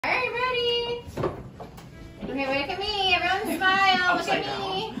Okay, wait at me. Everyone smile. Look Upside at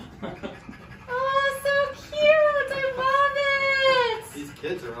me. Oh, so cute. I love it. These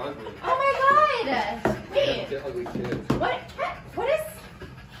kids are ugly. Oh my god. Wait. They're ugly kids. What is?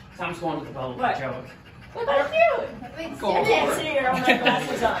 Tom's going with the bubble What? joke. Look how cute. Wait, Go I on. can't see her. I have my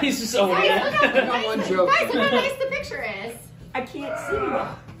glasses on. He's just over Guys, it. look how got one nice, joke. guys, look how nice the picture is. I can't see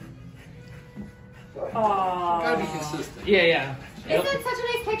her. Gotta be Aww. consistent. Yeah. Yep. Isn't it such a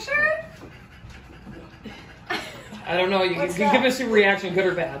nice picture? I don't know. You What's can that? give us your reaction, good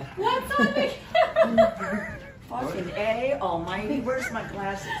or bad. What's on the Fucking A almighty. Where's my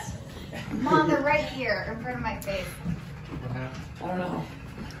glasses? Mom, they're right here in front of my face. I don't know.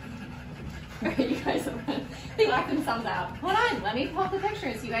 You guys, they locked themselves out. Hold on, let me pull up the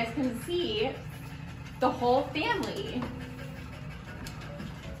picture so you guys can see the whole family.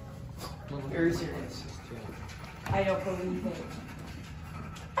 Very serious. I don't believe it.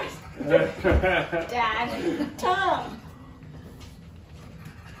 Dad. Tom.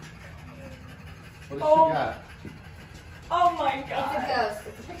 What does Oh. she got? Oh my It's a god. ghost.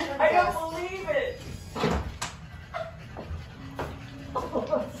 It's a picture of a I don't ghost. believe it. Oh,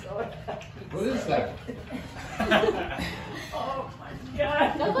 I'm so happy. What is that? Oh my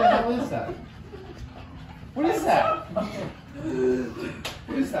god. No, What the look. hell is that? What is that?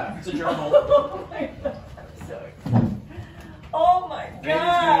 What is that? It's a journal. Oh my god. I'm so excited. Oh my god. Vinny's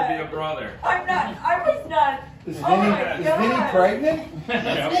gonna be a brother. I'm not. I was not. Is Oh Vinny, my is God. Vinny pregnant?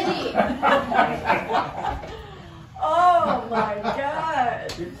 Vinny. Oh my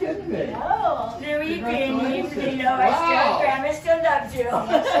god. You're kidding me. Oh. Louis, Vinny, Congratulations. you know, Wow. Grandma still loves you.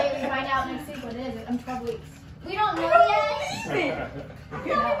 Actually, we find out next week what it is. I'm 12 weeks. We don't know yet. We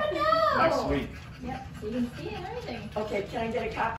don't even know. Next week. Yep, so you can see it and everything. Okay, can I get a copy?